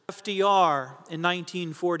FDR in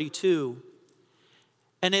 1942,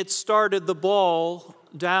 and it started the ball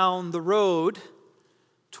down the road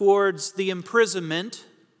towards the imprisonment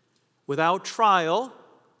without trial,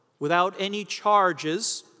 without any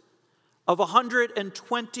charges, of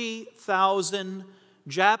 120,000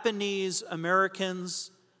 Japanese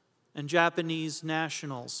Americans and Japanese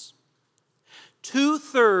nationals.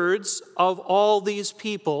 2/3 of all these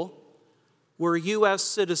people were U.S.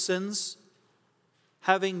 citizens,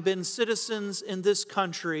 having been citizens in this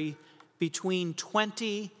country between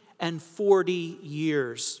 20 and 40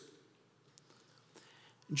 years.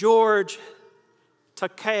 George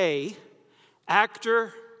Takei,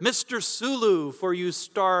 actor Mr. Sulu for you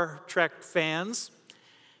Star Trek fans,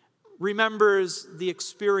 remembers the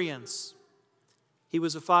experience. He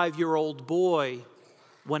was a 5-year-old boy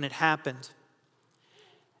when it happened.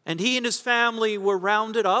 And he and his family were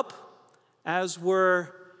rounded up, as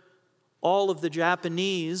were all of the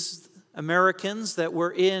Japanese Americans that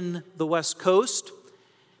were in the West Coast.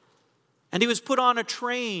 And he was put on a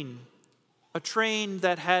train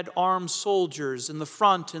that had armed soldiers in the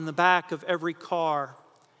front and the back of every car.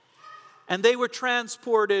 And they were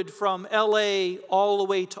transported from LA all the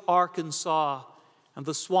way to Arkansas and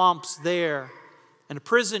the swamps there, and a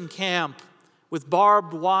prison camp with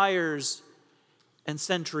barbed wires and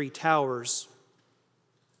sentry towers.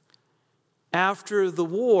 After the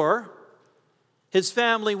war, his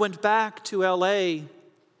family went back to LA,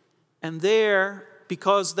 and there,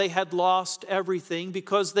 because they had lost everything,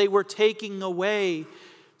 because they were taken away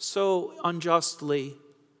so unjustly,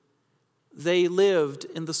 they lived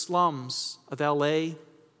in the slums of LA,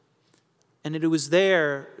 and it was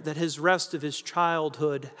there that his rest of his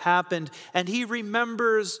childhood happened. And he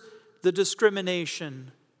remembers the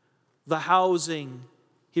discrimination, the housing.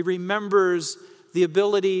 He remembers the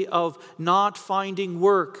ability of not finding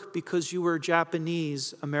work because you were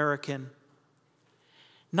Japanese American.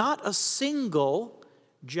 Not a single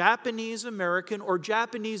Japanese American or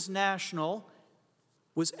Japanese national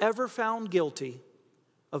was ever found guilty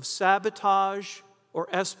of sabotage or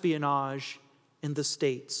espionage in the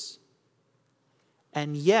States.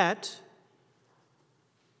 And yet,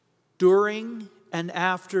 during and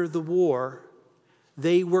after the war,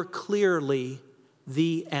 they were clearly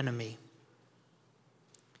the enemy.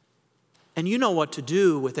 And you know what to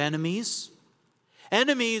do with enemies.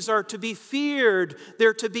 Enemies are to be feared.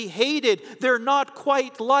 They're to be hated. They're not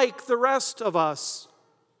quite like the rest of us.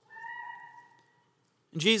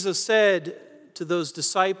 Jesus said to those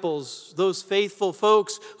disciples, those faithful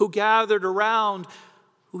folks who gathered around,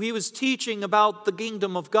 who he was teaching about the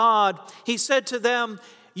kingdom of God, he said to them,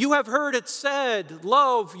 "You have heard it said,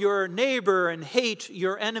 love your neighbor and hate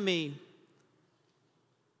your enemy."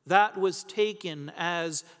 That was taken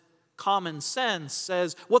as common sense,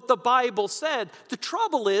 as what the Bible said. The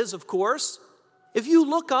trouble is, of course, if you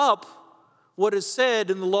look up what is said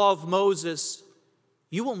in the law of Moses,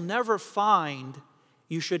 you will never find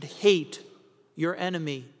you should hate your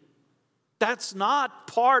enemy. That's not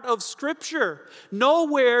part of Scripture.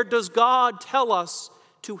 Nowhere does God tell us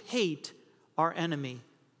to hate our enemy.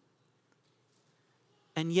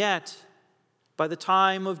 And yet, by the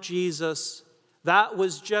time of Jesus, that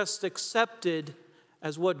was just accepted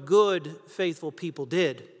as what good, faithful people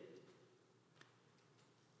did.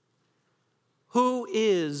 Who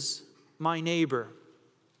is my neighbor?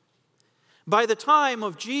 By the time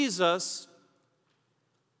of Jesus,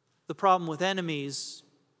 the problem with enemies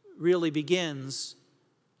really begins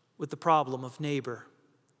with the problem of neighbor.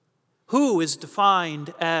 Who is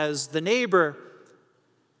defined as the neighbor?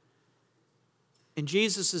 In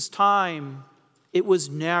Jesus' time, it was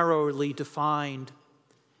narrowly defined.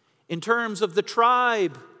 In terms of the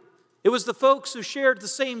tribe, it was the folks who shared the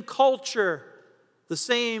same culture, the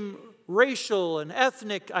same racial and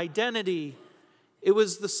ethnic identity. It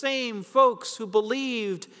was the same folks who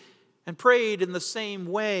believed and prayed in the same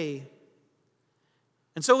way.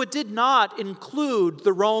 And so it did not include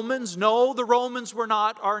the Romans. No, the Romans were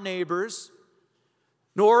not our neighbors,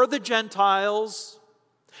 nor the Gentiles,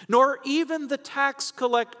 nor even the tax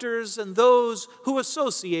collectors and those who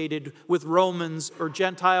associated with Romans or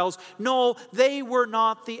Gentiles. No, they were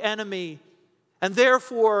not the enemy. And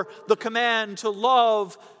therefore, the command to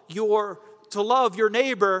love your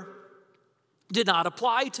neighbor did not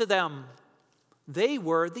apply to them. They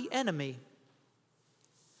were the enemy.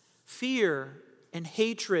 Fear and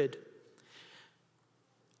hatred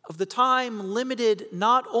of the time limited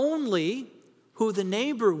not only who the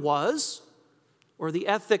neighbor was, or the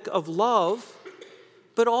ethic of love,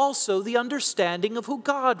 but also the understanding of who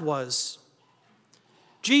God was.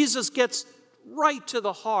 Jesus gets right to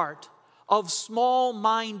the heart of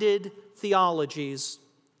small-minded theologies.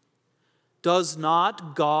 Does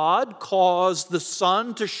not God cause the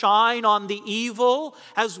sun to shine on the evil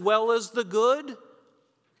as well as the good?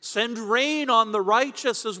 Send rain on the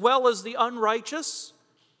righteous as well as the unrighteous?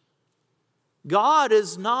 God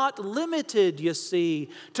is not limited, you see,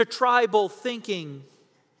 to tribal thinking.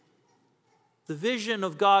 The vision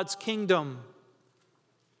of God's kingdom,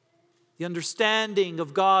 the understanding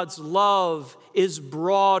of God's love is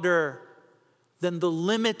broader than the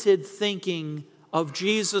limited thinking of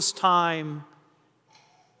Jesus' time.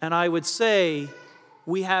 And I would say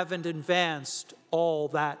we haven't advanced all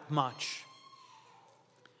that much.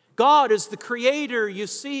 God is the creator, you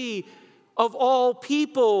see, of all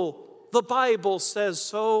people. The Bible says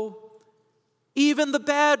so. Even the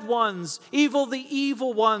bad ones, even the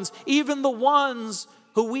evil ones, even the ones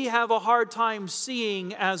who we have a hard time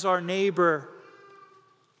seeing as our neighbor,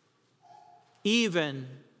 even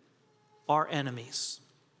our enemies.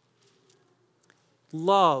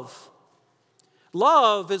 Love.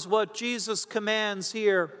 Love is what Jesus commands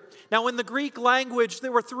here. Now, in the Greek language,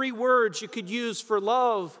 there were 3 words you could use for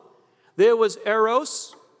love. There was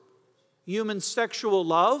eros, human sexual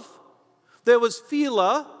love. There was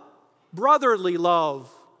philia, brotherly love,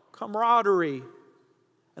 camaraderie.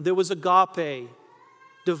 And there was agape,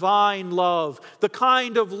 divine love, the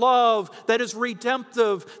kind of love that is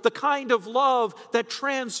redemptive, the kind of love that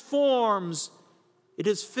transforms. It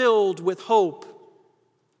is filled with hope.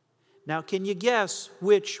 Now, can you guess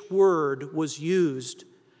which word was used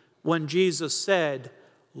when Jesus said,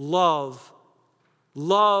 love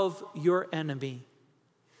your enemy?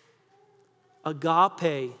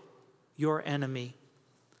 Agape your enemy.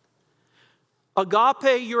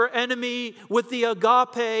 Agape your enemy with the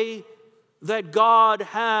agape that God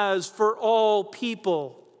has for all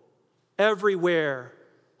people, everywhere,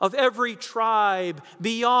 of every tribe,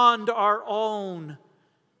 beyond our own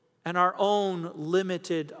and our own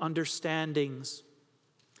limited understandings.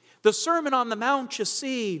 The Sermon on the Mount, you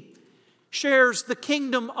see, shares the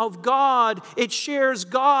kingdom of God. It shares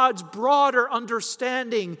God's broader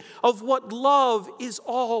understanding of what love is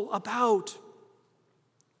all about.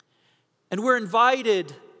 And we're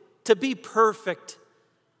invited to be perfect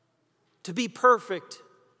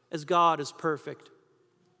as God is perfect.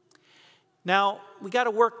 Now, we got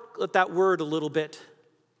to work with that word a little bit,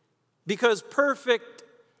 because perfect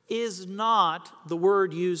is not, the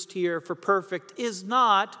word used here for perfect, is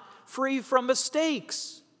not free from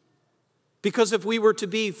mistakes. Because if we were to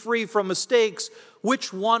be free from mistakes,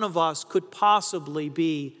 which one of us could possibly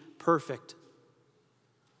be perfect?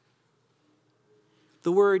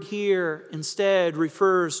 The word here instead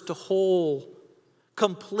refers to whole,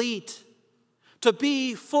 complete, to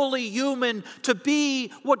be fully human, to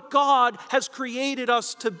be what God has created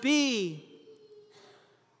us to be.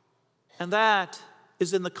 And that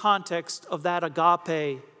is in the context of that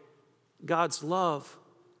agape, God's love.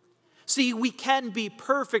 See, we can be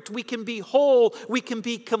perfect, we can be whole, we can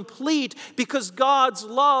be complete because God's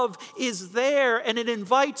love is there and it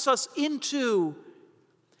invites us into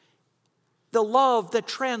the love that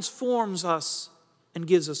transforms us and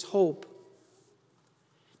gives us hope.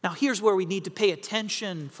 Now, here's where we need to pay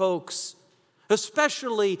attention, folks,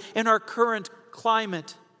 especially in our current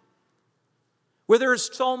climate, where there is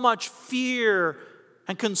so much fear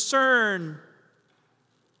and concern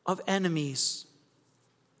of enemies.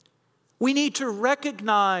 We need to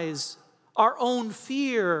recognize our own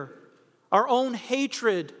fear, our own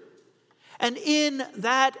hatred. And in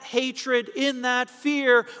that hatred, in that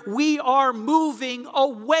fear, we are moving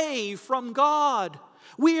away from God.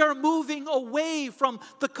 We are moving away from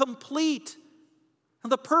the complete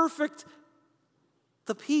and the perfect,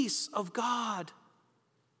 the peace of God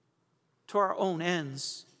to our own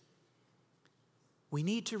ends. We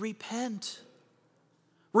need to repent.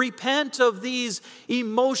 Repent of these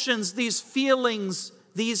emotions, these feelings,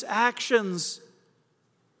 these actions,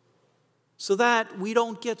 so that we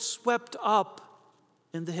don't get swept up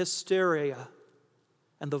in the hysteria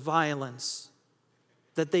and the violence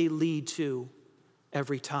that they lead to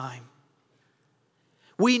every time.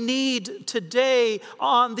 We need today,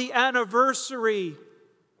 on the anniversary,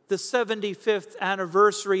 the 75th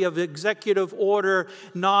anniversary of Executive Order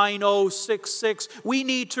 9066, we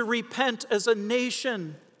need to repent as a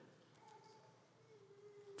nation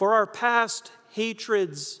for our past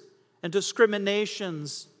hatreds and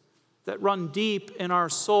discriminations that run deep in our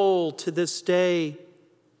soul to this day.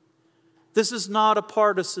 This is not a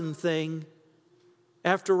partisan thing.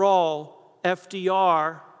 After all,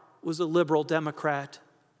 FDR was a liberal Democrat.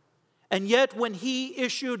 And yet when he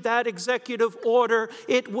issued that executive order,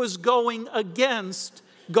 it was going against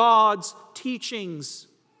God's teachings.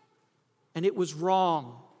 And it was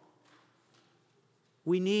wrong.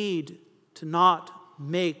 We need to not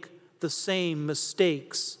make the same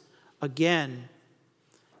mistakes again,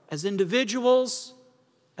 as individuals,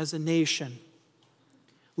 as a nation.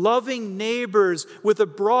 Loving neighbors with a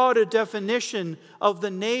broader definition of the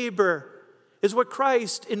neighbor is what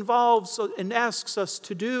Christ involves and asks us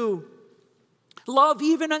to do. Love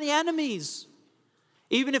even the enemies,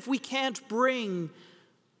 even if we can't bring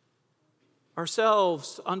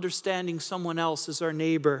ourselves to understanding someone else as our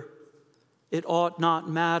neighbor. It ought not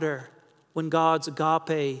matter when God's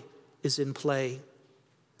agape is in play.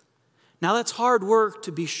 Now that's hard work,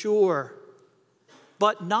 to be sure,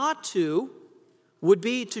 but not to would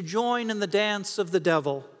be to join in the dance of the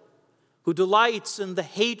devil, who delights in the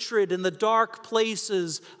hatred and the dark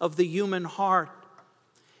places of the human heart.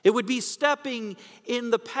 It would be stepping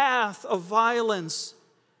in the path of violence,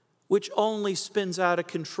 which only spins out of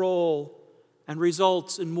control and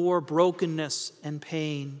results in more brokenness and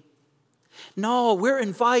pain. No, we're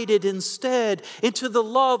invited instead into the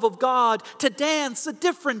love of God, to dance a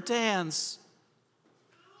different dance,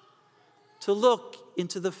 to look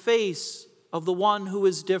into the face of the one who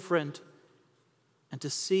is different, and to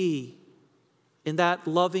see in that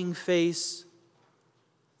loving face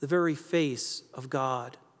the very face of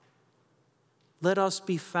God. Let us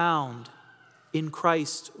be found in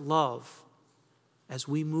Christ's love as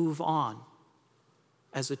we move on,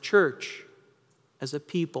 as a church, as a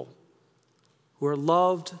people who are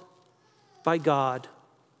loved by God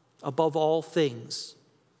above all things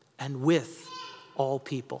and with all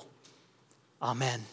people. Amen.